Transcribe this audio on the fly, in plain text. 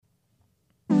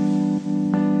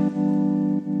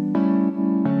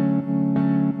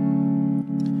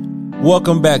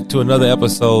Welcome back to another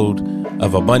episode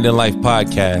of Abundant Life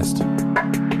Podcast.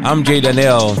 I'm Jay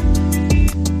Daniel,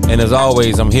 and as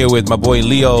always, I'm here with my boy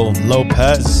Leo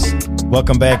Lopez.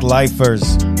 Welcome back,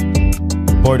 lifers.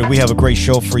 Boy, do we have a great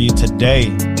show for you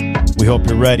today. We hope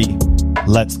you're ready.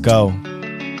 Let's go.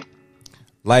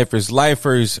 Lifers,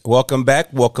 welcome back.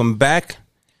 Welcome back.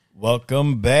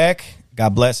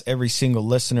 God bless every single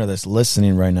listener that's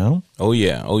listening right now. Oh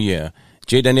yeah.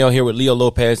 Jay Daniel here with Leo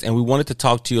Lopez, and we wanted to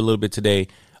talk to you a little bit today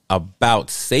about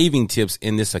saving tips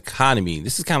in this economy.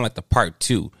 This is kind of like the part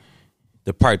two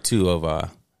of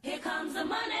Here comes the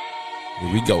money.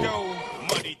 Here we go.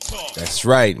 That's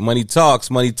right. Money talks.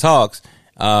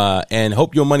 And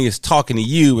hope your money is talking to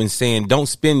you and saying, don't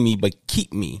spend me, but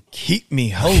keep me. Keep me,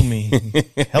 hold me,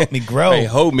 help me grow. Hey,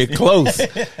 hold me close.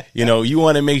 You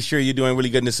want to make sure you're doing really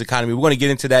good in this economy. We're going to get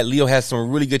into that. Leo has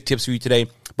some really good tips for you today.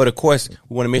 But of course,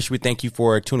 we want to make sure we thank you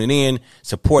for tuning in,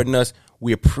 supporting us.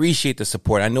 We appreciate the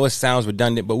support. I know it sounds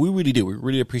redundant, but we really do. We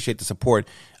really appreciate the support.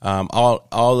 All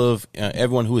of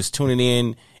everyone who is tuning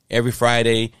in every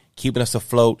Friday, keeping us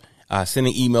afloat,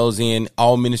 sending emails in,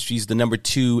 all ministries, the number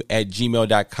 2 at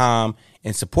gmail.com,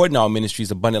 and supporting all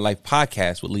ministries, Abundant Life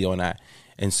Podcast with Leo and I.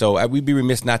 And so we'd be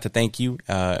remiss not to thank you,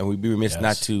 and we'd be remiss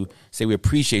not to say we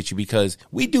appreciate you, because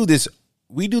we do this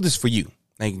for you.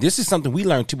 Like, this is something we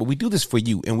learned too, but we do this for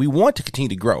you, and we want to continue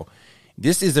to grow.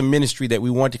 This is a ministry that we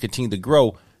want to continue to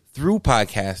grow through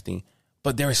podcasting,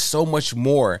 but there is so much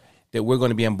more that we're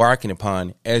going to be embarking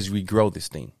upon as we grow this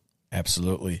thing.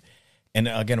 Absolutely. And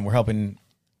again,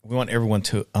 we want everyone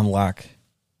to unlock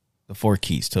the 4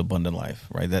 keys to abundant life,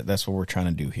 right? That's what we're trying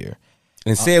to do here.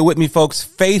 And say it with me, folks: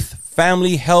 faith,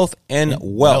 family, health, and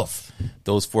wealth.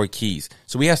 Those 4 keys.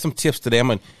 So we have some tips today. I'm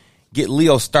going to get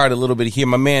Leo started a little bit here.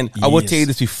 My man, I will tell you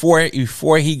this before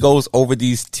he goes over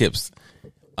these tips.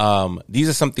 These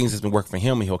are some things that's been working for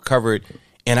him, and he'll cover it.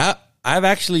 And I've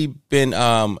actually been,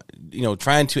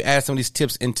 trying to add some of these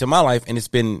tips into my life, and it's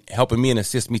been helping me and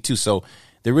assist me too. So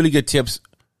they're really good tips.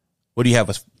 What do you have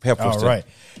us? All right.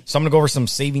 So I'm going to go over some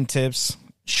saving tips: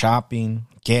 shopping,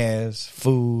 gas,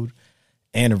 food,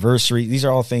 anniversary. These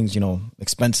are all things,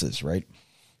 expenses, right?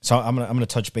 So I'm going to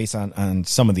touch base on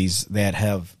some of these that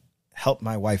have helped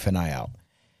my wife and I out.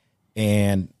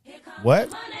 And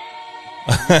what?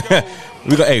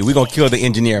 We're going to kill the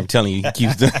engineer. I'm telling you. He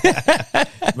keeps doing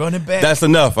running back. That's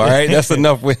enough. All right. That's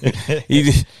enough.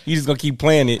 He's just going to keep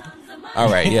playing it.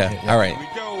 All right. Yeah. All right.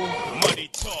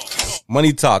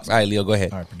 Money talks. All right, Leo, go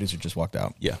ahead. All right, producer just walked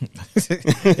out. Yeah.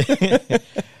 All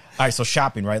right, so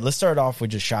shopping, right? Let's start off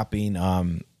with just shopping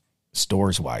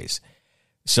stores-wise.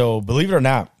 So believe it or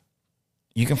not,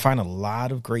 you can find a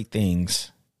lot of great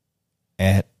things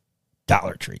at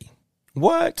Dollar Tree.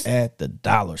 What? At the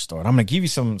dollar store. And I'm going to give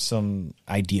you some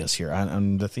ideas here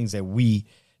on the things that we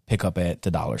pick up at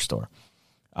the dollar store.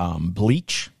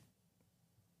 Bleach.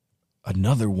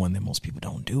 Another one that most people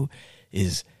don't do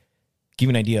is give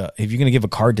you an idea. If you're going to give a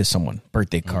card to someone,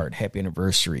 birthday card, happy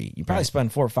anniversary, you probably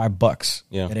spend $4 or $5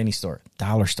 at any store.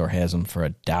 Dollar store has them for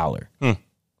 $1.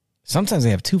 Sometimes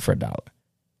they have 2 for $1.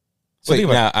 So wait,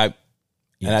 now I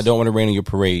don't want to rain on your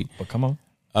parade, but come on.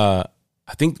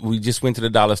 I think we just went to the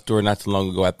dollar store not too long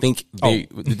ago. I think they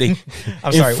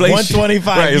I'm sorry,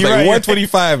 125. Right, it's like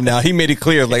 125 now. He made it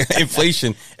clear, like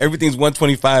inflation, everything's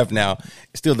 125 now.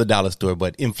 It's still the dollar store,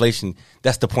 but inflation,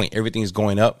 that's the point. Everything's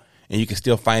going up. And you can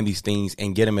still find these things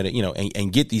and get them at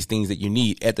and get these things that you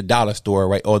need at the dollar store,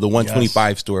 right? Or the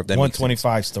 125 store, if that makes sense.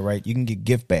 125 store, right? You can get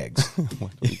gift bags.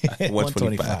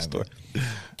 125 store.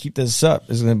 Keep this up.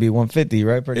 This is going to be 150,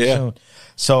 right? Pretty soon.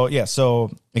 So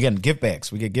again, gift bags.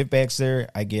 We get gift bags there.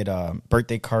 I get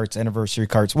birthday cards, anniversary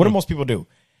cards. What do most people do?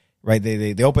 Right?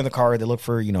 They open the card. They look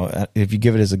for, if you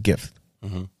give it as a gift.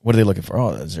 Mm-hmm. What are they looking for? Oh,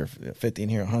 is there 50 in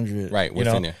here, 100? Right. What's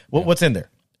in there? What's in there?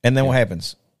 And then what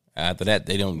happens? After that,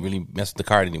 they don't really mess with the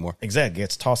card anymore. Exactly.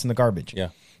 It's tossed in the garbage. Yeah.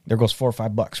 There goes $4 or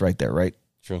 $5 right there, right?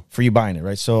 True. For you buying it,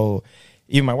 right? So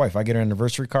even my wife, I get her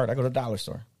anniversary card, I go to the dollar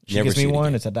store. She gives me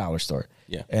one, it's a dollar store.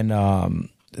 Yeah. And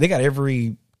they got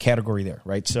every category there,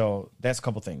 right? So that's a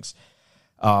couple things.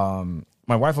 My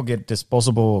wife will get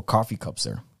disposable coffee cups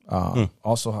there.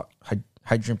 Also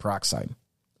hydrogen peroxide,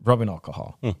 rubbing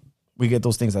alcohol. We get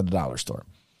those things at the dollar store.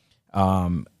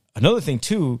 Another thing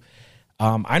too,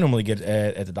 I normally get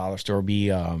at the dollar store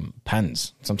be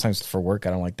pens. Sometimes for work, I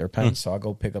don't like their pens, so I'll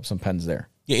go pick up some pens there.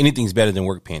 Yeah, anything's better than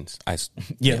work pens. Those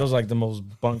are like the most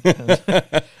bunk pens.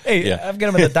 Hey, I've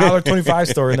got them at the $1.25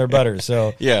 store and they're better.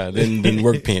 So than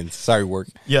work pens. Sorry, work.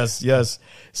 Yes.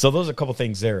 So those are a couple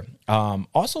things there.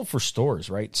 Also for stores,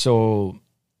 right? So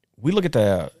we look at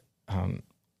the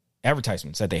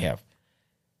advertisements that they have.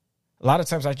 A lot of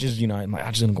times I just, I'm like, I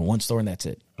just gonna go one store and that's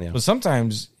it. Yeah. But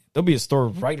sometimes there'll be a store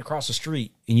right across the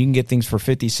street and you can get things for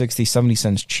 50, 60, 70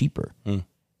 cents cheaper.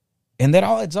 And that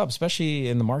all adds up, especially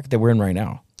in the market that we're in right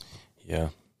now. Yeah.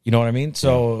 You know what I mean?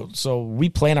 So we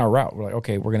plan our route. We're like,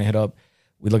 okay, we're gonna hit up.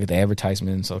 We look at the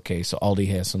advertisements. Okay, so Aldi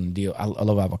has some deal. I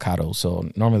love avocados. So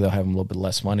normally they'll have them a little bit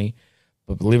less money.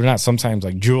 But believe it or not, sometimes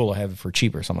like Jewel will have it for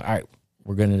cheaper. So I'm like, all right,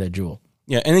 we're going to that Jewel.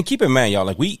 Yeah, and then keep in mind, y'all,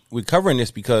 like we're covering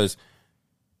this because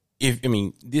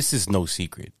this is no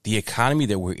secret. The economy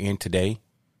that we're in today,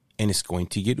 and it's going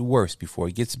to get worse before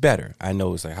it gets better. I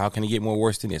know it's like, how can it get more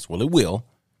worse than this? Well, it will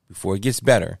before it gets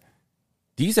better.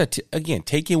 These are, again,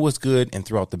 take in what's good and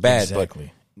throw out the bad.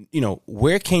 Exactly. But,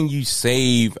 where can you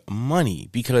save money?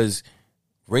 Because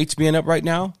rates being up right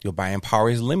now, your buying power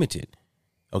is limited.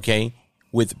 Okay?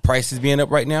 With prices being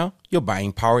up right now, your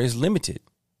buying power is limited.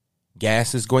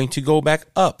 Gas is going to go back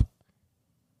up.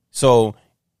 So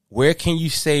where can you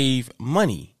save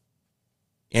money?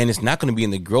 And it's not going to be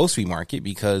in the grocery market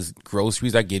because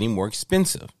groceries are getting more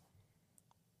expensive.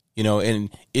 And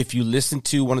if you listen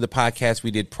to one of the podcasts we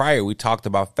did prior, we talked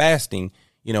about fasting,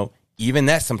 even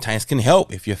that sometimes can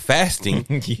help if you're fasting.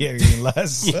 Yeah, you're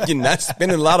less. You're not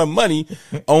spending a lot of money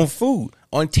on food,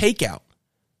 on takeout.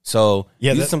 So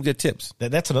these are some good tips.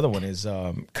 That's another one is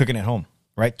cooking at home,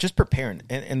 right? Just preparing.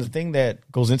 And the thing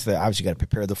that goes into that, obviously you got to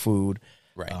prepare the food.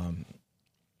 Right.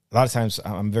 A lot of times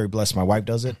I'm very blessed. My wife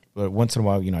does it, but once in a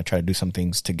while, I try to do some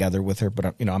things together with her,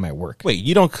 but I'm at work. Wait,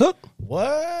 you don't cook?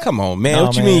 What? Come on, man.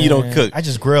 What you mean you don't cook? I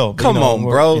just grill. Come on,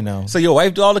 bro. So your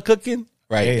wife do all the cooking?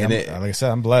 Right. Hey, like I said,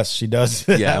 I'm blessed. She does.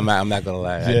 Yeah, I'm not gonna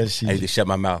lie. Yeah, I need to shut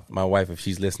my mouth. My wife, if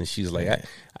she's listening, she's like,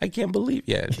 I can't believe.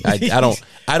 Yeah, I don't.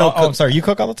 Cook. I'm sorry. You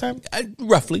cook all the time?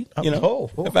 Roughly,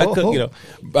 if I cook,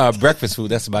 breakfast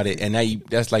food. That's about it. And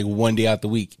that's like one day out the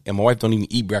week. And my wife don't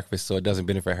even eat breakfast, so it doesn't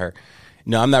benefit her.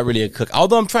 No, I'm not really a cook.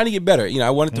 Although I'm trying to get better. I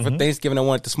wanted to, for Thanksgiving, I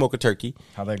wanted to smoke a turkey.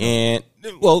 How'd that go? And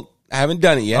I haven't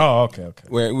done it yet. Oh, okay.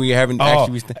 Where we haven't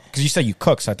actually. Because you said you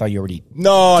cook, so I thought you already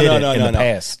No. the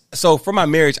past. So for my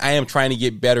marriage, I am trying to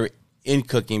get better in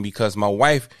cooking because my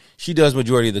wife, she does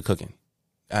majority of the cooking.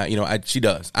 She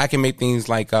does. I can make things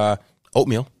like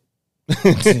oatmeal.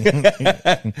 Okay.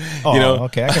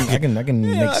 I can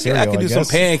make cereal. I can do some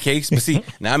pancakes, but see,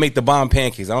 now I make the bomb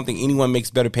pancakes. I don't think anyone makes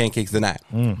better pancakes than I.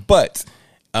 But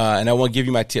and I won't give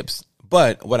you my tips.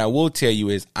 But what I will tell you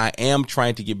is I am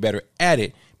trying to get better at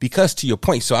it because, to your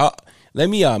point. So let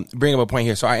me bring up a point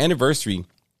here. So our anniversary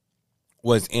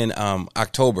was in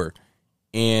October,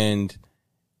 and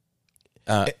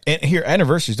here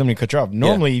anniversaries. Don't mean to cut you off.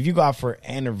 Normally, if you go out for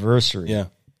anniversary,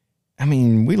 I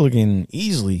mean, we looking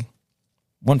easily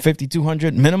 150,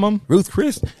 200 minimum. Ruth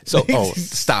Chris. So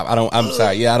stop. I'm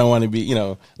sorry. Yeah, I don't want to be.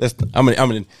 I'm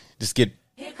gonna just get.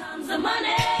 Here comes the money.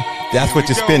 That's what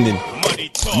you're spending.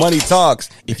 Money talks.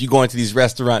 If you go into these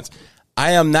restaurants,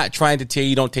 I am not trying to tell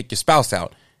you don't take your spouse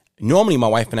out. Normally, my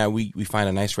wife and I, we find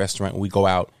a nice restaurant and we go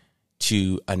out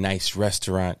to a nice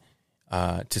restaurant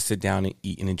to sit down and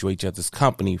eat and enjoy each other's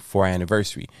company for our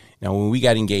anniversary. Now, when we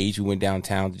got engaged, we went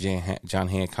downtown to John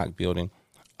Hancock Building,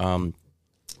 and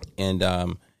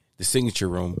the Signature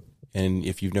Room. And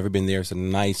if you've never been there, it's a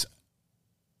nice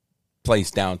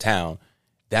place downtown.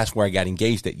 That's where I got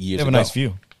engaged that years ago. They have a nice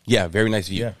view. Yeah, very nice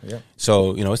view. Yeah.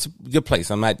 So, it's a good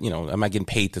place. I'm not getting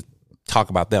paid to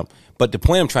talk about them. But the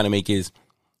point I'm trying to make is,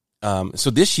 so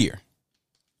this year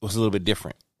was a little bit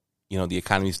different. The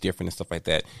economy is different and stuff like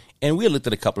that. And we looked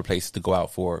at a couple of places to go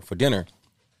out for dinner.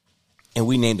 And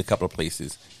we named a couple of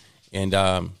places. And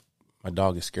my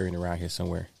dog is scurrying around here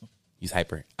somewhere. He's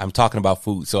hyper. I'm talking about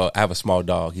food. So I have a small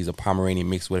dog. He's a Pomeranian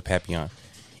mixed with a Papillon.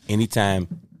 Anytime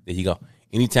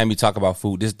you talk about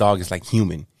food, this dog is like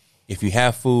human. If you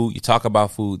have food, you talk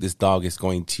about food, this dog is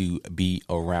going to be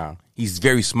around. He's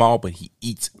very small, but he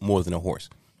eats more than a horse.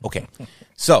 Okay.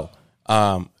 So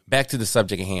back to the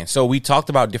subject at hand. So we talked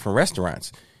about different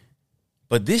restaurants.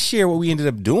 But this year, what we ended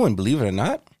up doing, believe it or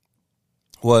not,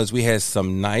 was we had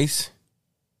some nice,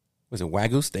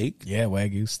 Wagyu steak? Yeah,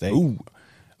 Wagyu steak. Ooh.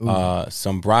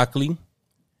 Some broccoli,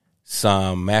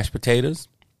 some mashed potatoes,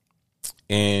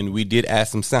 and we did add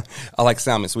some salmon. I like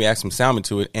salmon, so we added some salmon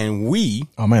to it, and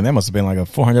oh man, that must have been like a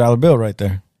 $400 bill right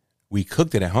there. We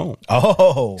cooked it at home.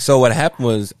 Oh. So what happened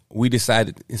was we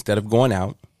decided instead of going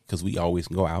out, because we always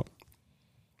go out,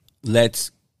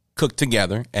 let's cook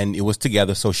together, and it was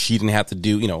together, so she didn't have to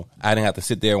do, I didn't have to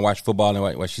sit there and watch football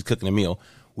while she's cooking a meal.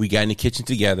 We got in the kitchen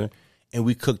together, and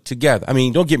we cooked together. I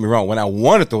mean, don't get me wrong. When I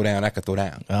want to throw down, I could throw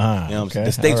down. Okay.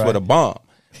 The steaks were the bomb.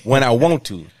 When I want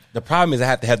to. The problem is I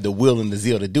have to have the will and the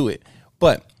zeal to do it.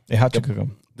 But how'd you cook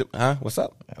them? Huh? What's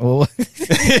up? Well,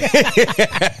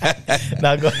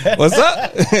 now go ahead. What's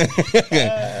up?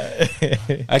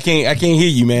 I can't hear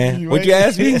you, man. What'd you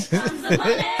ask me?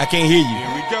 I can't hear you.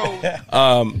 Here we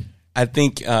go. I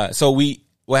think so.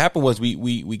 What happened was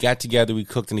we got together, we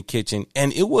cooked in the kitchen,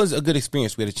 and it was a good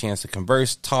experience. We had a chance to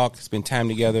converse, talk, spend time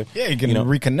together. Yeah, you can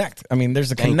reconnect. I mean,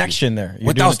 there's a connection there. You're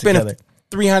without spending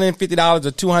 $350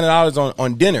 or $200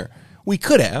 on dinner. We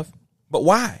could have, but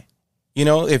why?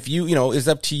 If it's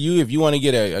up to you. If you want to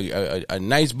get a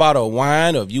nice bottle of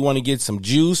wine, or if you want to get some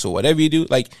juice or whatever you do,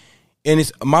 and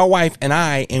it's my wife and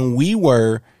I, and we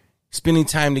were spending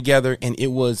time together, and it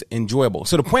was enjoyable.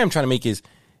 So the point I'm trying to make is,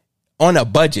 on a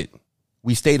budget,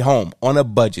 we stayed home on a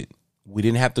budget. We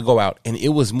didn't have to go out, and it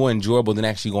was more enjoyable than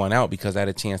actually going out because I had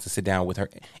a chance to sit down with her,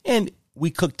 and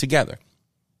we cooked together.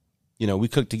 We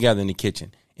cooked together in the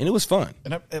kitchen, and it was fun.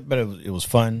 But it was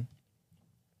fun.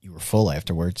 You were full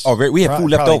afterwards. Oh, we had food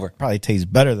left over. Probably tastes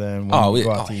better than when you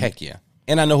go out to eat. Heck yeah.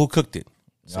 And I know who cooked it.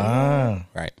 So,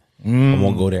 right. I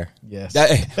won't go there. Yes.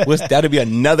 That'll be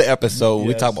another episode. Yes.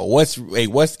 We talk about what's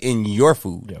in your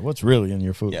food. Yeah, what's really in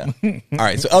your food. Yeah. All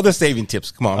right. So other saving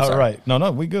tips. Come on. All right.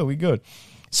 No, we good.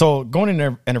 So going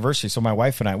into anniversary, so my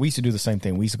wife and I, we used to do the same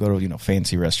thing. We used to go to,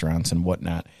 fancy restaurants and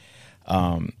whatnot.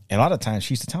 And a lot of times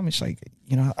she used to tell me, she's like,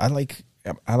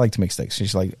 I like to make steaks.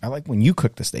 She's like, I like when you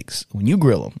cook the steaks, when you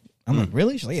grill them. I'm like,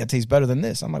 really? She's like, yeah, it tastes better than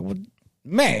this. I'm like, well,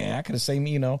 man, I could have saved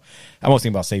me, I was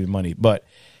thinking about saving money. But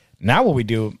now what we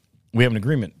do, we have an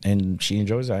agreement, and she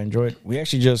enjoys it. I enjoy it. We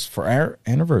actually just, for our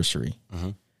anniversary,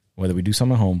 whether we do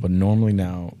something at home, but normally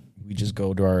now we just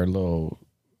go to our little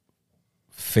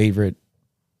favorite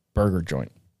burger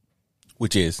joint.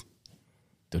 Which is?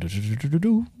 It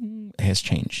has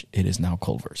changed. It is now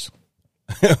Culver's.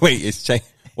 Wait, it's changed.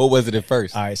 What was it at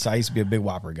first? All right, so I used to be a big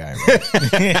Whopper guy.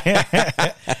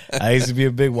 Right? I used to be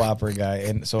a big Whopper guy,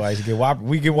 and so I used to get Whopper.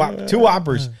 We get 2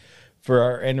 Whoppers for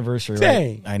our anniversary.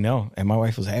 Right? I know, and my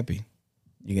wife was happy.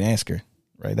 You can ask her.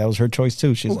 Right, that was her choice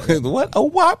too. She's like, "What, a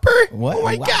Whopper? What? Oh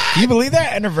my God! Can you believe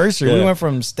that anniversary? Yeah. We went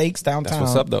from steaks downtown. That's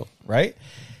what's up, though. Right?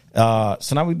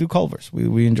 So now we do Culver's.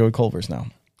 We enjoy Culver's now,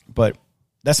 but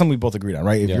that's something we both agreed on,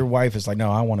 right? If your wife is like, "No,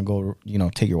 I want to go,"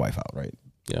 take your wife out, right?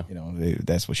 Yeah,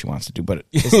 that's what she wants to do. But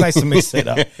it's nice to mix it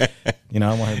up. I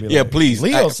want her to be like, please,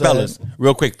 Leo fellas,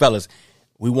 real quick, fellas,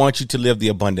 we want you to live the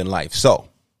abundant life. So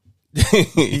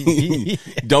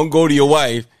don't go to your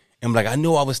wife and be like, I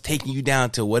know I was taking you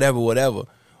down to whatever.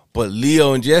 But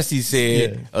Leo and Jesse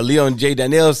said, or Leo and Jay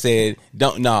Danielle said,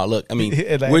 look, I mean,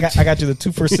 I got you the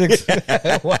 2 for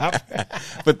 $6. Wow.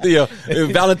 But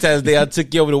Valentine's Day, I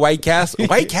took you over to White Castle.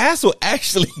 White Castle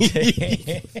actually,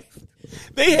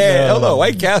 they had,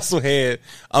 White Castle had,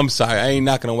 I'm sorry, I ain't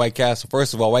knocking on White Castle.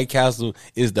 First of all, White Castle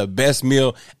is the best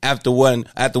meal after 1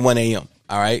 a.m.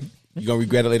 All right. You're going to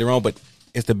regret it later on, but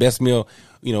it's the best meal,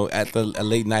 at a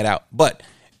late night out. But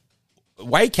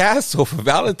White Castle for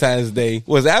Valentine's Day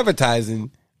was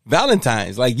advertising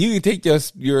Valentine's. Like, you can take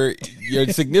your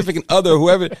significant other,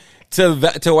 whoever,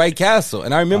 to White Castle.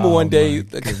 And I remember one day,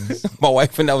 my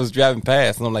wife and I was driving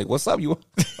past, and I'm like, "What's up? You want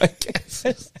White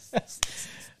Castle?"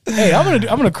 Hey, I'm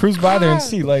gonna cruise by there and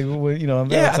see, like,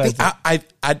 Yeah, I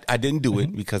think I didn't do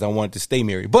it because I wanted to stay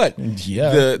married. But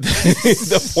yeah,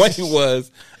 the point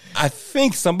was, I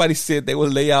think somebody said they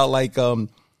would lay out like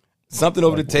something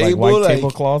over the table, like white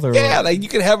tablecloth, or like you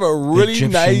could have a really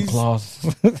Egyptian nice cloth.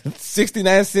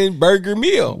 69-cent burger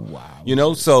meal. Wow,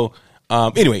 So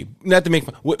anyway, not to make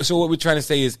fun. So what we're trying to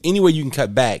say is, any way you can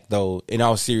cut back, though, in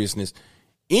all seriousness,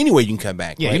 any way you can cut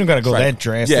back. Yeah, right? you don't got to go that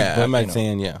drastic. Yeah, but, I'm not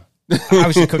saying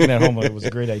Obviously, cooking at home, it was a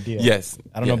great idea. Yes.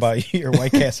 I don't know about your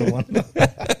White Castle one.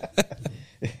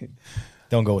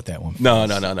 Don't go with that one. No.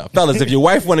 Fellas, if your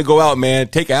wife want to go out, man,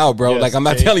 take her out, bro. Yes, I'm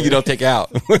not telling you don't take her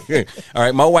out. All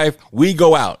right, my wife, we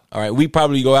go out. All right, we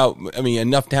probably go out,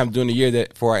 enough times during the year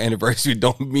that for our anniversary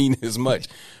don't mean as much.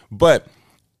 But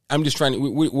I'm just trying to,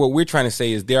 what we're trying to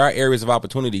say is there are areas of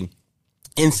opportunity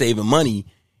in saving money,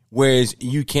 whereas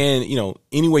you can,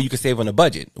 any way you can save on a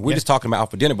budget. We're just talking about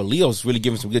out for dinner, but Leo's really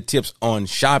giving some good tips on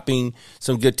shopping,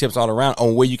 some good tips all around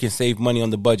on where you can save money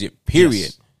on the budget, period.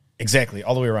 Yes, exactly.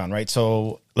 All the way around, right?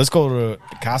 So let's go to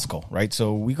Costco, right?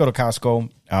 So we go to Costco.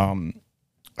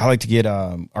 I like to get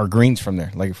our greens from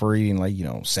there, like if we're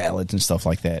eating salads and stuff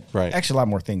like that. Right. Actually, a lot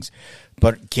more things.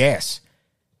 But gas.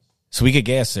 So we get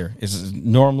gas there. It's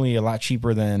normally a lot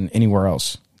cheaper than anywhere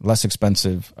else, less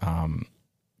expensive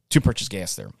to purchase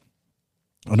gas there.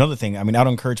 Another thing, I don't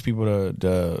encourage people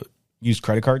to use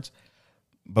credit cards,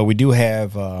 but we do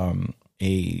have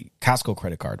a Costco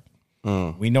credit card.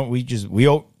 We know we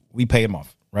pay them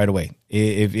off right away.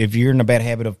 If you're in a bad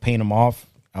habit of paying them off,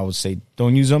 I would say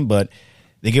don't use them. But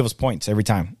They give us points every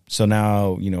time. So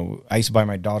now, I used to buy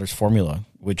my daughter's formula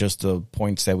with just the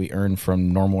points that we earned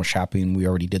from normal shopping we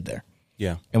already did there.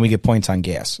 Yeah. And we get points on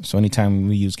gas. So anytime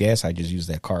we use gas, I just use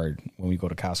that card when we go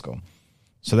to Costco.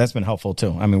 So that's been helpful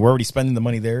too. I mean, we're already spending the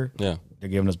money there. Yeah. They're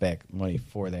giving us back money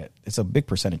for that. It's a big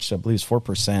percentage. So I believe it's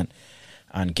 4%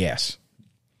 on gas.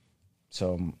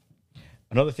 So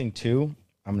another thing too,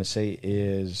 I'm going to say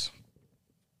is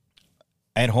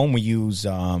at home we use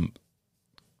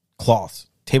cloths,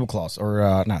 tablecloths,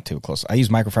 or not tablecloths. I use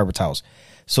microfiber towels.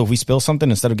 So if we spill something,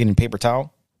 instead of getting paper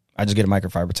towel, I just get a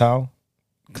microfiber towel,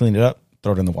 clean it up,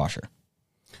 throw it in the washer.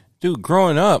 Dude,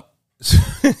 growing up,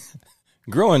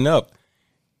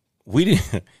 we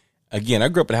didn't. Again, I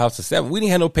grew up in a house of 7. We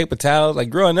didn't have no paper towels. Like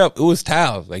growing up, it was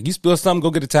towels. Like you spill something,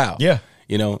 go get a towel. Yeah.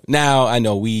 Now I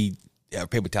know we have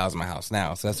paper towels in my house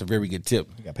now, so that's a very good tip.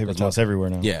 We got paper towels everywhere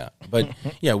now. Yeah, but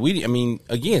yeah,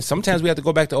 again, sometimes we have to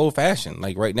go back to old fashioned.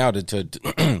 Like right now to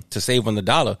to save on the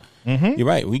dollar. Mm-hmm. You're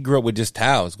right. We grew up with just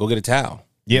towels. Go get a towel.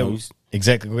 Yeah,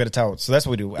 exactly. Go get a towel. So that's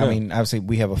what we do. Yeah. I mean, obviously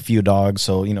we have a few dogs,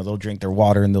 so they'll drink their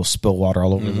water and they'll spill water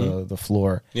all over the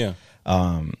floor. Yeah.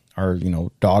 Our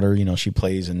daughter, she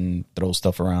plays and throws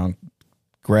stuff around,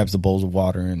 grabs the bowls of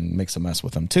water and makes a mess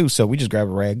with them too. So we just grab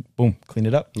a rag, boom, clean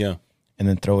it up. Yeah. And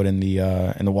then throw it in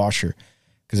the washer.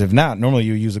 Because if not, normally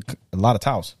you use a lot of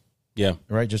towels. Yeah.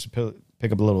 Right? Just to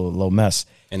pick up a little mess.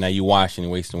 And now you washing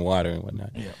and wasting water and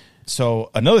whatnot. Yeah. So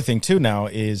another thing too now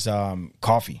is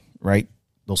coffee, right?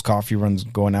 Those coffee runs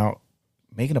going out,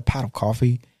 making a pot of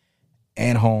coffee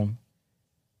at home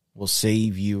will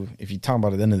save you. If you're talking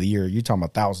about at the end of the year, you're talking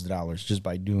about $1,000 just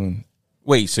by doing.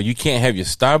 Wait, so you can't have your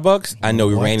Starbucks? I know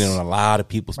we're raining on a lot of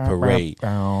people's parade.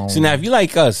 So now if you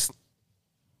like us,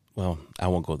 well, I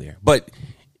won't go there. But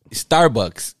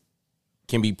Starbucks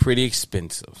can be pretty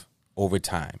expensive over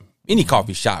time. Any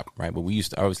coffee shop, right? But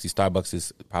obviously Starbucks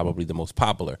is probably the most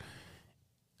popular.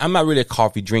 I'm not really a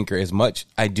coffee drinker as much.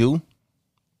 I do,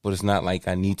 but it's not like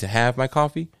I need to have my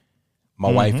coffee.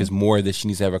 My wife is more that she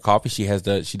needs to have her coffee. She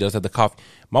does have the coffee.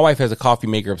 My wife has a coffee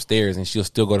maker upstairs and she'll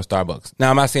still go to Starbucks. Now,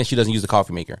 I'm not saying she doesn't use the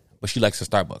coffee maker, but she likes the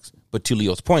Starbucks. But to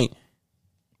Leo's point,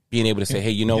 being able to say,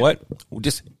 hey, you know what?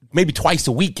 Just maybe twice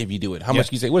a week if you do it. How much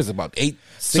do you say? What is it, about $8,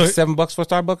 $6, $7 for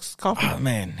Starbucks coffee? Oh,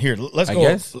 man, here, let's go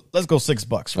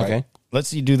 $6, right? Okay. Let's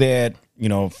see, do that,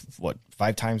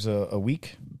 5 times a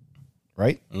week,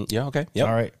 right? Yeah, okay. Yep.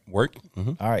 All right. Work.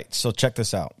 Mm-hmm. All right, so check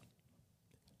this out.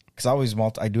 Because I always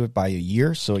I do it by a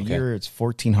year. So a year, it's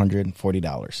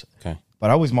 $1,440. Okay. But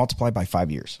I always multiply by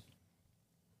 5 years.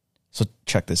 So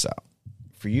check this out.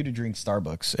 For you to drink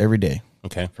Starbucks every day,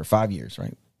 okay, for 5 years,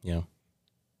 right? Yeah.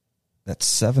 That's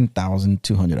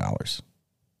 $7,200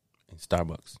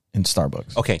 in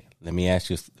Starbucks. Okay, let me ask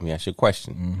you a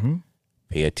question. Mm-hmm.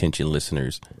 Pay attention,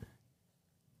 listeners.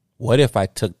 What if I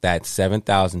took that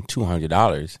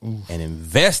 $7,200 and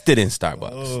invested in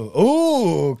Starbucks?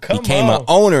 Ooh, became an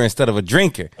owner instead of a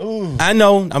drinker. Ooh. I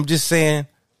know. I'm just saying.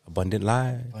 Abundant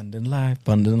life.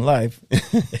 Abundant life.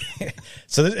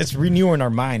 So it's renewing our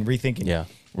mind, rethinking. Yeah.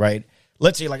 Right.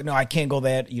 Let's say no, I can't go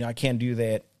that. I can't do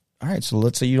that. All right. So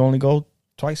let's say you only go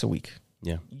twice a week.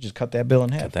 Yeah. You just cut that bill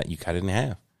in half. You cut it in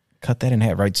half. Cut that in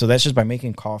half. Right. So that's just by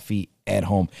making coffee at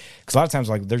home. Because a lot of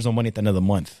times, there's no money at the end of the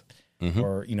month. Mm-hmm.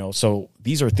 Or, so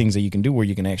these are things that you can do where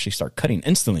you can actually start cutting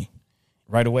instantly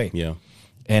right away. Yeah.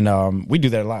 And we do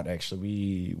that a lot,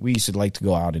 actually. We used to like to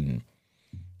go out and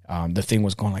the thing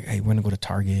was going hey, we're going to go to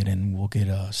Target and we'll get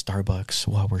a Starbucks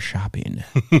while we're shopping.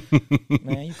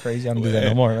 Man, you crazy. I don't do that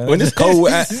no more. Man. When it's cold,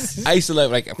 I used to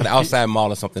love for the outside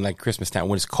mall or something like Christmas time.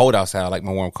 When it's cold outside, I like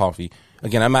my warm coffee.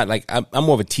 Again, I'm not I'm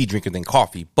more of a tea drinker than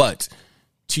coffee. But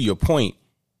to your point,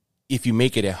 if you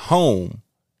make it at home,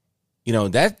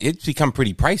 that it's become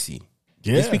pretty pricey.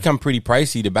 Yeah. It's become pretty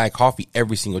pricey to buy coffee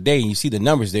every single day. And you see the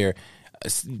numbers there,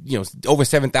 over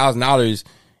 $7,000,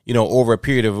 over a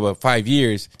period of about 5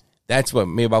 years. That's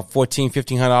maybe about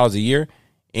 $1,500 a year.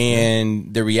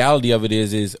 And the reality of it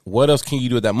is what else can you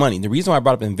do with that money? The reason why I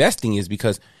brought up investing is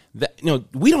because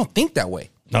we don't think that way.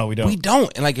 No, we don't. We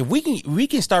don't. And if we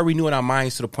can start renewing our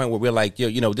minds to the point where we're like,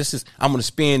 this is, I'm going to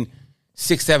spend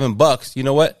 $6, $7. You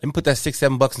know what? Let me put that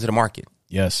 $6, $7 into the market.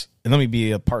 Yes. And let me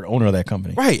be a part owner of that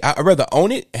company. Right. I'd rather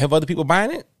own it, have other people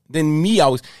buying it, than me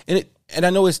always. And I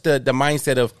know it's the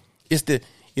mindset of, it's the,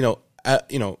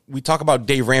 we talk about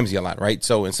Dave Ramsey a lot, right?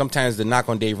 So, and sometimes the knock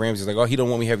on Dave Ramsey is like, oh, he don't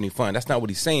want me to have any fun. That's not what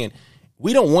he's saying.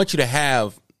 We don't want you to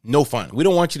have no fun. We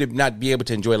don't want you to not be able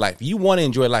to enjoy life. You want to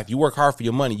enjoy life. You work hard for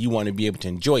your money. You want to be able to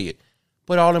enjoy it.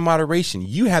 But all in moderation.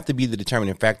 You have to be the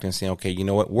determining factor and saying, okay, you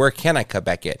know what? Where can I cut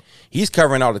back at? He's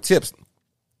covering all the tips.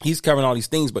 He's covering all these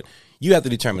things, but you have to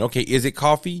determine, okay, is it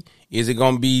coffee? Is it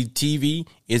going to be TV?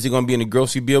 Is it going to be in the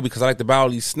grocery bill because I like to buy all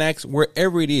these snacks?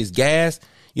 Wherever it is, gas,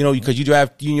 because you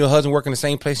and your husband work in the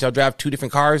same place, y'all drive 2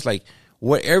 different cars. Like,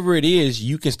 whatever it is,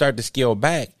 you can start to scale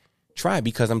back. Try it,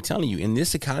 because I'm telling you, in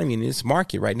this economy, in this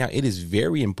market right now, it is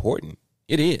very important.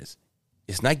 It is.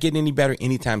 It's not getting any better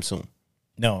anytime soon.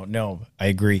 No, I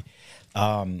agree.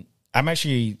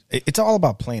 It's all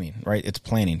about planning, right? It's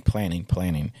planning.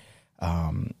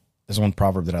 There's one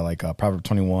proverb that I like, Proverb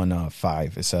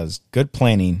 21:5. It says, good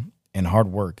planning and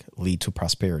hard work lead to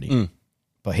prosperity,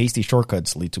 but hasty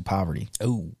shortcuts lead to poverty.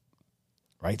 Oh,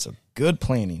 right. So good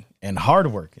planning and hard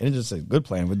work. It just says good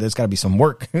planning, but there's got to be some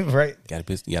work, right? You got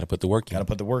to put the work in. Got to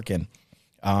put the work in.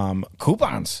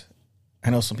 Coupons. I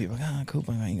know some people,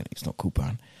 coupon. I ain't gonna use no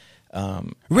coupon.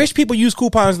 Rich people use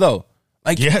coupons though.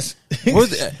 Like, yes,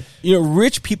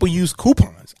 rich people use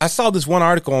coupons. I saw this one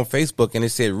article on Facebook and it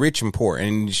said rich and poor,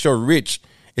 and it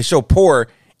showed poor,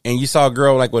 and you saw a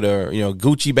girl like with a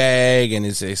Gucci bag and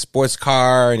it's a sports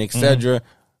car and etc.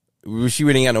 She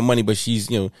really ain't got no money, but she's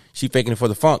she faking it for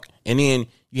the funk. And then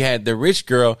you had the rich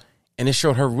girl, and it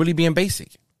showed her really being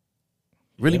basic.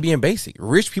 Being basic.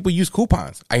 Rich people use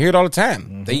coupons. I hear it all the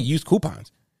time. They use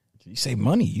coupons. You save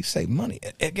money.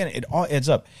 Again, it all adds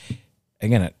up.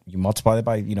 Again, you multiply it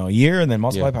by a year, and then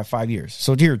multiply it by 5 years.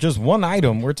 So here, just one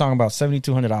item, we're talking about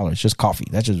 $7,200, just coffee.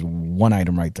 That's just one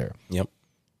item right there. Yep.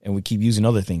 And we keep using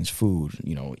other things, food,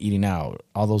 eating out,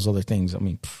 all those other things. I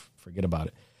mean, forget about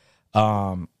it.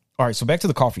 All right, so back to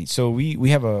the coffee. So we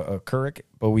have a Keurig,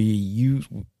 but we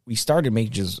started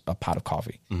making just a pot of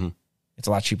coffee. Mm-hmm. It's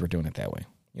a lot cheaper doing it that way.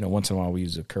 Once in a while we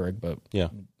use a Keurig, but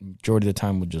majority of the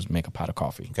time we'll just make a pot of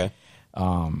coffee. Okay.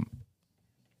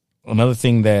 Another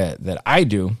thing that I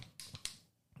do,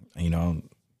 I don't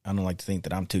like to think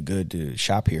that I'm too good to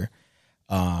shop here.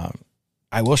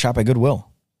 I will shop at Goodwill.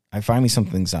 I find me some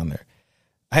things on there.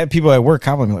 I had people at work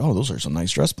compliment me, like, oh, those are some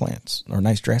nice dress pants or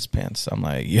nice dress pants. I'm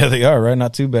like, yeah, they are, right?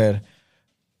 Not too bad.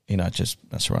 I just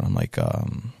mess around. I'm like,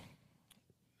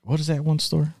 what is that one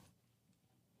store?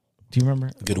 Do you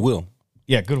remember? Goodwill.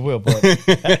 Yeah, Goodwill. But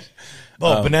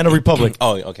Banana Republic.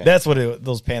 Oh, okay. That's what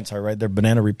those pants are, right? They're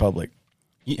Banana Republic.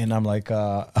 And I'm like,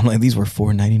 these were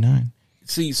 $4.99.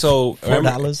 See, so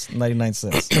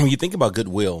 $4.99. When you think about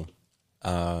Goodwill,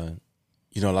 a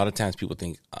lot of times people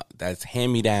think that's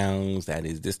hand-me-downs, that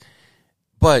is this.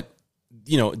 But,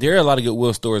 there are a lot of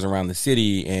Goodwill stores around the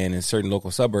city and in certain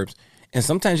local suburbs. And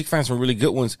sometimes you can find some really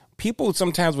good ones. People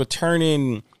sometimes will turn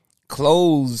in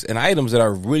clothes and items that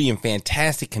are really in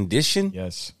fantastic condition.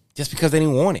 Yes. Just because they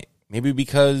didn't want it. Maybe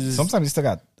because sometimes they still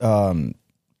got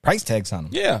price tags on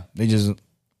them. Yeah. They just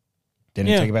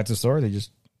didn't take it back to the store. They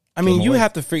just you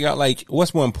have to figure out, like,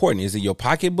 what's more important. Is it your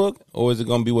pocketbook or is it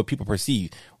going to be what people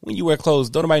perceive? When you wear clothes,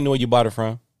 don't nobody know where you bought it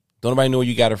from. Don't nobody know where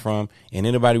you got it from. And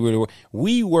anybody really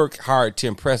we work hard to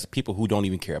impress people who don't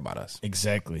even care about us.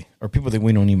 Exactly. Or people that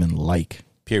we don't even like.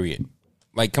 Period.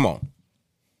 Like, come on.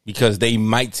 Because they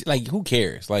might, like, who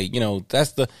cares? Like,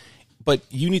 but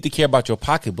you need to care about your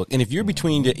pocketbook. And if you're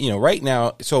between right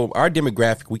now, so our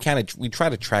demographic, we try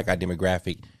to track our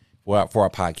demographic for our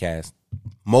podcast.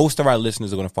 Most of our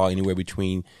listeners are going to fall anywhere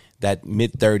between that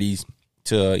mid 30s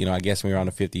to, I guess maybe around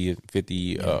the 50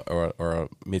 or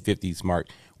mid 50s mark.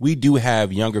 We do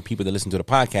have younger people that listen to the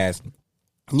podcast.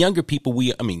 Younger people,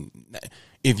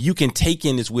 if you can take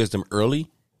in this wisdom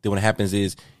early, then what happens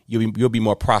is you'll be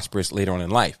more prosperous later on in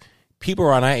life. People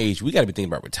around our age, we got to be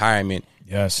thinking about retirement.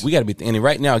 Yes, we got to be. And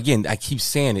right now, again, I keep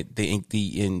saying it.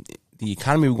 In the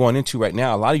economy we're going into right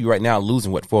now, a lot of you right now are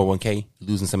losing 401k,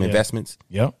 losing some investments.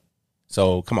 Yep.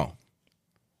 So come on.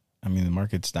 The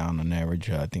market's down on average.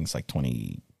 I think it's like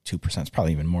 22%. It's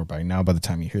probably even more by now. By the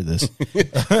time you hear this,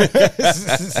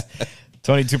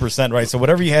 22%, right? So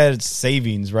whatever you had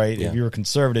savings, right? Yeah. If you were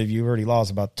conservative, you already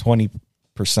lost about 20%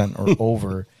 or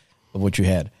over of what you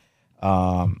had.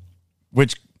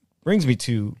 Which brings me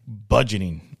to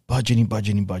budgeting.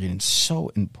 Budgeting.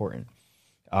 So important.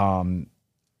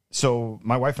 So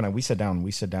my wife and I, we sit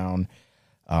down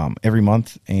every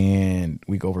month and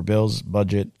we go over bills,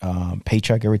 budget,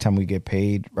 paycheck. Every time we get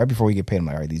paid, right before we get paid, I'm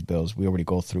like, all right, these bills, we already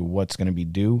go through what's going to be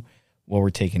due, what we're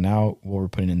taking out, what we're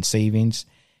putting in savings.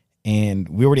 And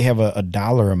we already have a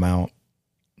dollar amount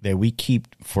that we keep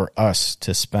for us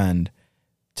to spend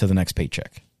to the next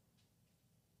paycheck.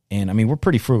 And we're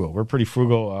pretty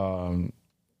frugal.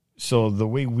 So the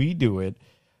way we do it,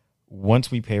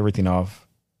 once we pay everything off,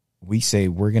 we say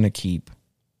we're going to keep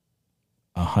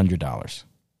 $100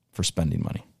 for spending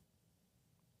money.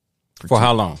 For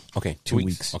how long? Okay. 2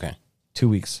 weeks. Okay. 2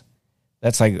 weeks.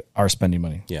 That's like our spending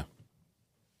money. Yeah.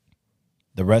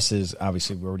 The rest is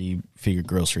obviously we already figured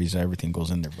groceries and everything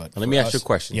goes in there. But let me ask you a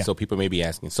question. Yeah. So people may be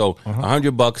asking. So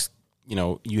 $100,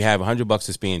 you have $100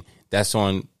 to spend. That's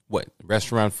on what?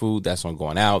 Restaurant food. That's on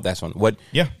going out. That's on what?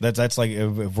 Yeah, that's like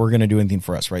if we're gonna do anything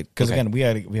for us, right? Because Okay. again, we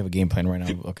have a game plan right now.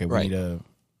 Okay, we Right. need to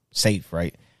save,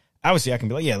 right? Obviously, I can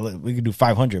be like, yeah, look, we could do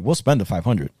 500. We'll spend the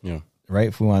 500. Yeah. Right.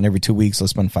 If we want every 2 weeks,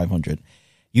 let's spend 500.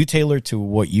 You tailor to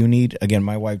what you need. Again,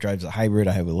 my wife drives a hybrid.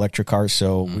 I have an electric car,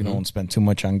 so we don't spend too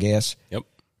much on gas. Yep.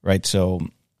 Right. So,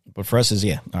 but for us is,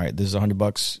 yeah, all right, this is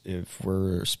 $100 if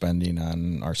we're spending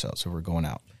on ourselves, so we're going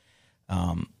out.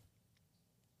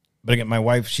 But again, my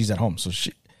wife, she's at home. So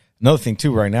another thing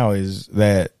too right now is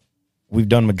that we've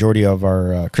done majority of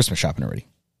our Christmas shopping already.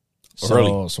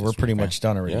 Early. So we're pretty much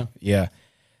done already. Yeah.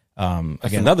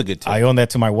 That's another good tip. I owe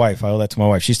that to my wife.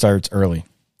 She starts early,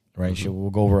 right? We'll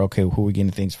go over, okay, who are we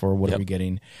getting things for? What are we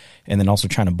getting? And then also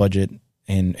trying to budget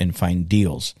and find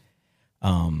deals.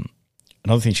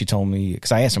 Another thing she told me,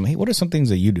 because I asked him, hey, what are some things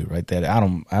that you do, right, that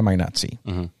I might not see?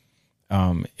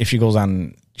 If she goes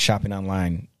on shopping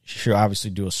online, she'll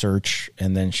obviously do a search,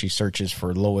 and then she searches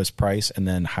for lowest price and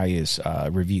then highest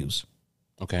reviews.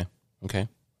 Okay.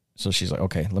 So she's like,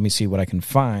 okay, let me see what I can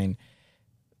find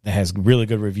that has really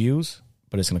good reviews,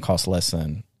 but it's going to cost less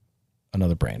than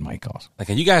another brand might cost. Like,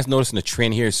 and you guys noticing the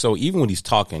trend here? So even when he's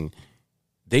talking,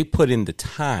 they put in the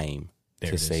time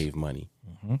to save money.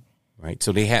 Right,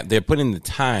 so they're putting the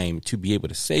time to be able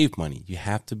to save money. You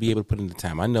have to be able to put in the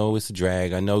time. I know it's a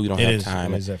drag. I know you don't have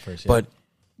time. It is at first, yeah. But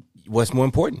what's more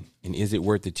important, and is it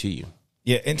worth it to you?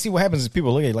 Yeah, and see what happens is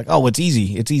people look at it like, oh, it's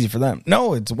easy. It's easy for them.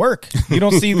 No, it's work. You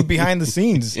don't see the behind the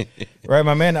scenes, right?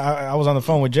 My man, I was on the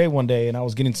phone with Jay one day, and I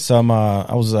was getting some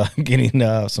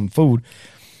some food,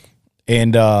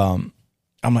 and I'm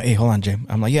like, hey, hold on, Jay.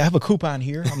 I'm like, yeah, I have a coupon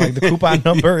here. I'm like, the coupon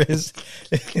number is.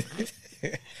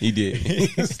 He did.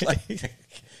 It's like,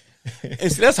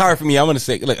 that's hard for me. I'm gonna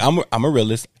say, look, I'm a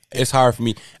realist. It's hard for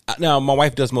me. Now, my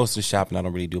wife does most of the shopping. I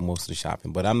don't really do most of the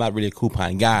shopping, but I'm not really a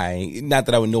coupon guy. Not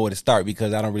that I would know where to start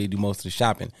because I don't really do most of the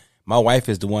shopping. My wife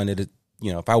is the one that,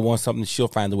 if I want something, she'll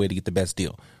find the way to get the best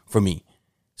deal for me.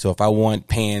 So if I want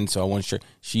pants or I want a shirt,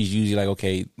 she's usually like,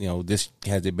 okay, this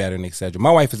has it better and et cetera.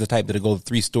 My wife is the type that'll go to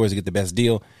 3 stores to get the best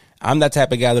deal. I'm that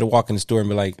type of guy that'll walk in the store and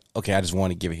be like, okay, I just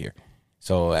want to give it here.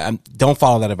 So don't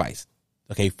follow that advice.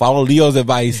 Okay, follow Leo's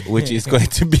advice, which is going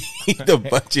to be the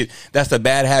budget. That's a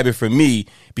bad habit for me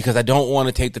because I don't want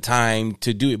to take the time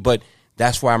to do it. But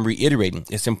that's why I'm reiterating.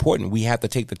 It's important. We have to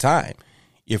take the time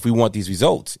if we want these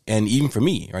results. And even for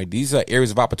me, right, these are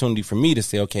areas of opportunity for me to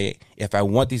say, okay, if I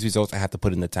want these results, I have to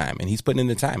put in the time. And he's putting in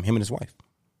the time, him and his wife.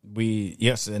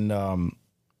 Yes, and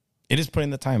it is putting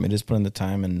the time. It is putting the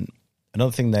time. And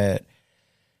another thing that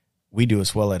we do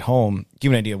as well at home,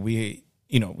 give you an idea, we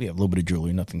have a little bit of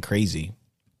jewelry, nothing crazy.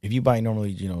 If you buy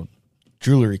normally,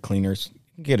 jewelry cleaners,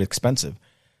 it can get expensive.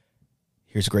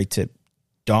 Here's a great tip.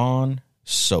 Dawn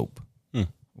soap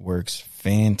works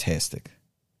fantastic.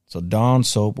 So Dawn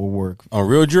soap will work. On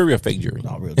real jewelry or fake jewelry?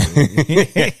 Not real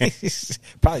jewelry.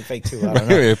 Probably fake too. I don't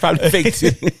know. Probably fake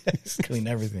too. Clean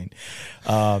everything.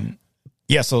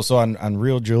 So on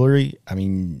real jewelry, I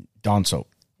mean, Dawn soap.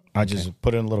 I just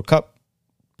put it in a little cup,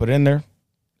 put it in there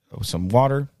with some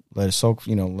water, let it soak,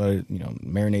 let it,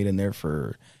 marinate in there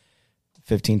for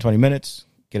 15, 20 minutes,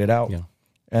 get it out. Yeah.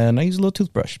 And I use a little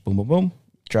toothbrush. Boom, boom, boom.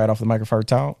 Dry it off the microfiber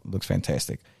towel. It looks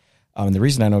fantastic. And the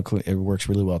reason I know it works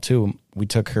really well, too, we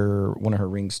took one of her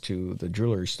rings to the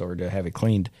jewelry store to have it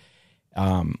cleaned.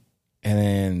 And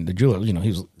then the jeweler, he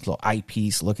was a little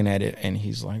eyepiece looking at it, and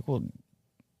he's like,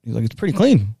 it's pretty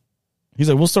clean. He's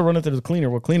like, we'll still run it through the cleaner.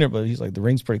 We'll clean it, but he's like, the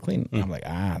ring's pretty clean. I'm like,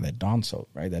 that Dawn soap,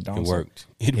 right? That Dawn soap. Worked.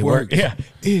 It worked. Yeah,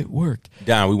 it worked.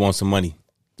 Don, we want some money.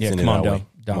 Yeah, send come on,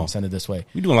 Don, send it this way.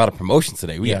 We're doing a lot of promotions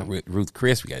today. We got Ruth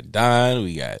Chris, we got Don,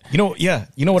 we got you know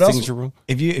what else? Signature room.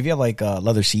 If you have like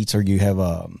leather seats or you have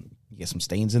you get some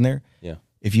stains in there. Yeah.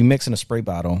 If you mix in a spray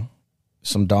bottle,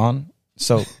 some Dawn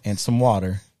soap and some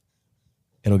water,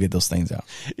 it'll get those stains out.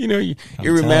 It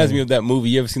reminds me of that movie.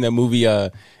 You ever seen that movie?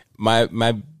 My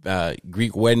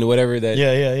Greek wedding or whatever that.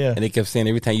 Yeah. And they kept saying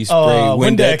every time you spray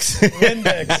Windex.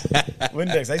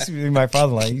 Windex. I used to be my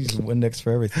father-in-law. He used Windex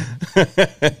for everything.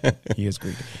 He is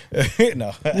Greek.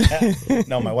 No,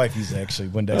 my wife used actually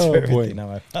Windex for everything. Not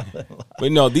my father-in-law.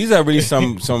 But no, these are really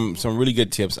some really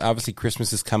good tips. Obviously,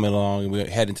 Christmas is coming along, and we're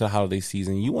heading to the holiday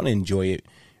season. You want to enjoy it,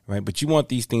 right? But you want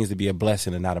these things to be a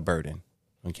blessing and not a burden.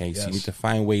 Okay, yes. So you need to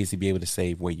find ways to be able to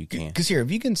save where you can. Because if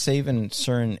you can save in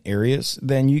certain areas,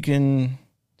 then you can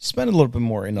spend a little bit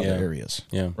more in other areas.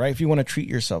 Yeah. Right? If you want to treat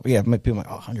yourself. Yeah, people are like,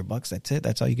 $100, that's it?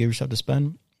 That's all you give yourself to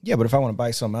spend? Yeah, but if I want to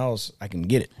buy something else, I can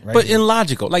get it. Right? But in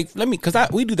logical, like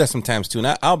we do that sometimes too.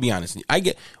 And I'll be honest, I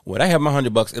have my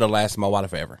 $100, it'll last in my wallet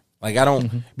forever. Like I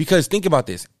don't because think about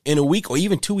this: in a week or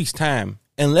even 2 weeks time,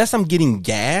 unless I'm getting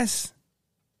gas,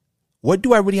 what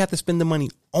do I really have to spend the money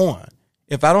on?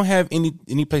 If I don't have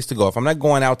any place to go, if I'm not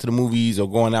going out to the movies or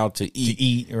going out to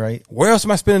eat, right? Where else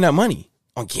am I spending that money?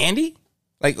 On candy?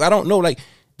 Like I don't know. Like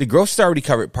the groceries already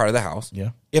covered part of the house. Yeah.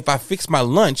 If I fix my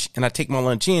lunch and I take my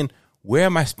lunch in, where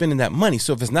am I spending that money?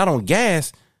 So if it's not on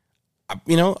gas,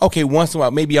 okay, once in a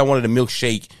while, maybe I wanted a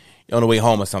milkshake on the way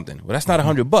home or something. Well, that's not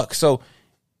 $100. So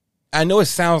I know it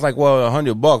sounds like, well,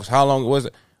 $100. How long was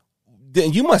it?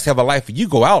 Then you must have a life where you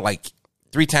go out like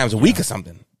 3 times a week or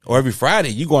something. Or every Friday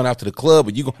you going out to the club,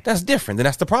 or that's different. Then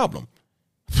that's the problem.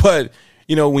 But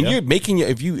when you're making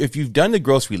if you've done the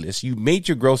grocery list, you made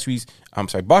your groceries.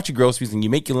 Bought your groceries, and you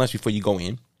make your lunch before you go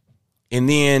in, and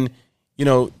then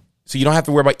so you don't have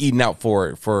to worry about eating out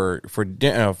for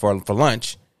dinner for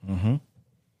lunch. Mm-hmm.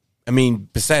 I mean,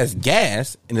 besides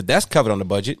gas, and if that's covered on the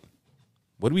budget,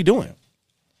 what are we doing?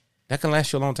 That can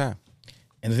last you a long time.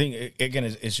 And the thing again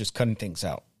is just cutting things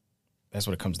out. That's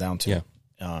what it comes down to.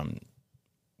 Yeah.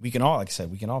 We can all, like I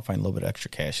said, find a little bit of extra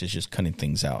cash. It's just cutting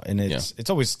things out. And it's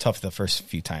always tough the first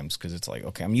few times because it's like,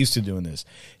 okay, I'm used to doing this.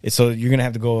 So you're going to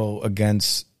have to go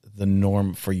against the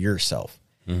norm for yourself.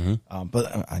 Mm-hmm.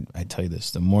 But I tell you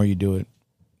this, the more you do it,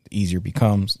 the easier it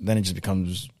becomes. Then it just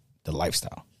becomes the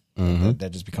lifestyle. Mm-hmm.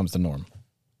 That just becomes the norm.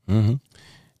 Mm-hmm.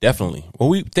 Definitely. Well,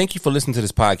 we thank you for listening to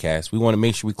this podcast. We want to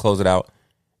make sure we close it out,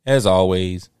 as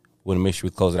always. We want to make sure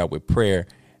we close it out with prayer.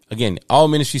 Again, all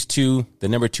ministries 2, the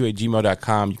number 2 at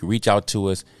gmail.com. You can reach out to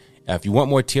us. If you want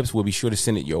more tips, we'll be sure to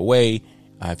send it your way.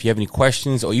 If you have any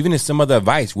questions or even if some other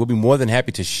advice, we'll be more than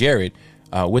happy to share it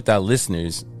with our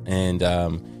listeners and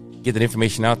get that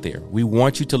information out there. We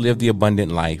want you to live the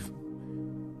abundant life,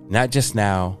 not just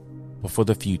now, but for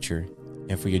the future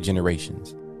and for your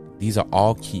generations. These are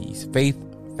all keys. Faith,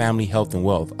 family, health, and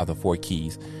wealth are the 4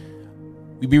 keys.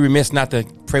 We'd be remiss not to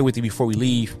pray with you before we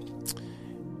leave.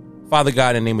 Father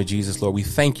God, in the name of Jesus, Lord, we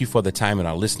thank you for the time and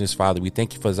our listeners, Father. We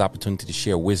thank you for this opportunity to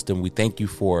share wisdom. We thank you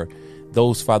for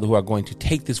those, Father, who are going to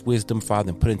take this wisdom, Father,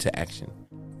 and put it into action.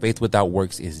 Faith without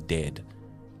works is dead.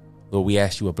 Lord, we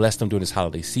ask you to bless them during this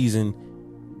holiday season.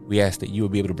 We ask that you will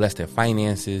be able to bless their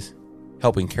finances,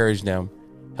 help encourage them,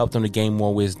 help them to gain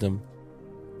more wisdom.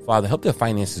 Father, help their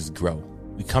finances grow.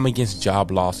 We come against job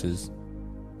losses.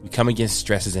 We come against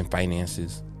stresses in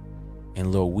finances.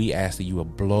 And Lord, we ask that you will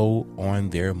blow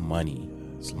on their money,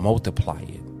 multiply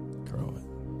it,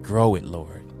 grow it,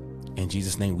 Lord. In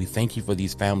Jesus' name, we thank you for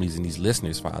these families and these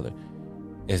listeners, Father,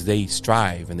 as they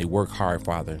strive and they work hard,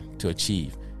 Father, to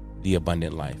achieve the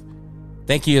abundant life.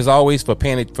 Thank you, as always, for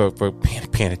paying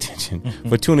attention,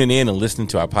 for tuning in and listening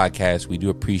to our podcast. We do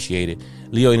appreciate it.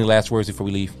 Leo, any last words before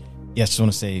we leave? Yes, just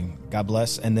want to say God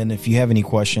bless. And then if you have any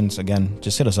questions, again,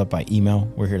 just hit us up by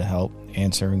email. We're here to help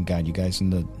answer and guide you guys in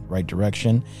the right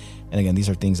direction. And again, these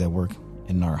are things that work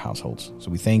in our households.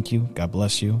 So we thank you. God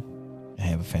bless you. And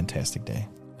have a fantastic day.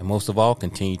 And most of all,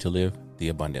 continue to live the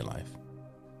abundant life.